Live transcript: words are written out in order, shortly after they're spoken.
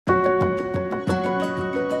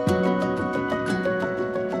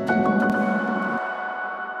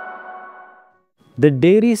The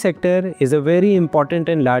dairy sector is a very important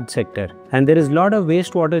and large sector, and there is a lot of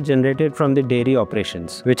wastewater generated from the dairy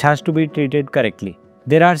operations, which has to be treated correctly.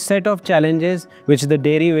 There are a set of challenges which the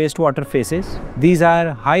dairy wastewater faces. These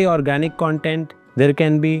are high organic content, there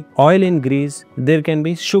can be oil in grease, there can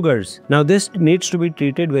be sugars. Now this needs to be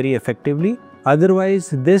treated very effectively.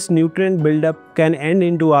 Otherwise, this nutrient buildup can end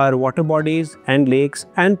into our water bodies and lakes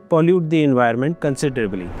and pollute the environment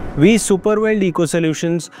considerably. We Superweld Eco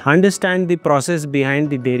Solutions understand the process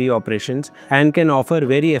behind the dairy operations and can offer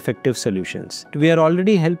very effective solutions. We are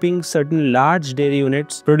already helping certain large dairy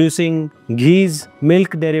units producing ghees,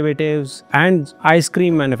 milk derivatives and ice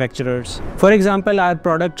cream manufacturers. For example, our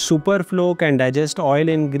product Superflow can digest oil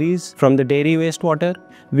in grease from the dairy wastewater.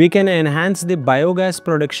 We can enhance the biogas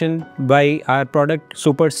production by our product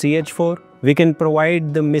Super CH4. We can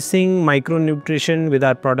provide the missing micronutrition with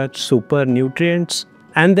our product Super Nutrients.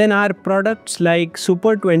 And then our products like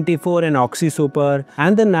Super 24 and OXY SUPER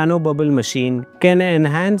and the NANO BUBBLE MACHINE can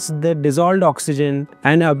enhance the dissolved oxygen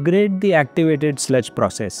and upgrade the activated sludge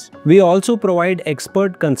process. We also provide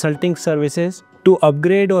expert consulting services to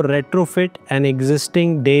upgrade or retrofit an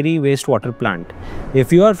existing dairy wastewater plant.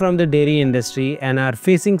 If you are from the dairy industry and are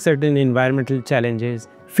facing certain environmental challenges,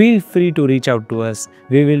 feel free to reach out to us.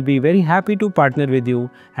 We will be very happy to partner with you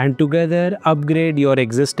and together upgrade your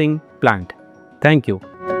existing plant. Thank you.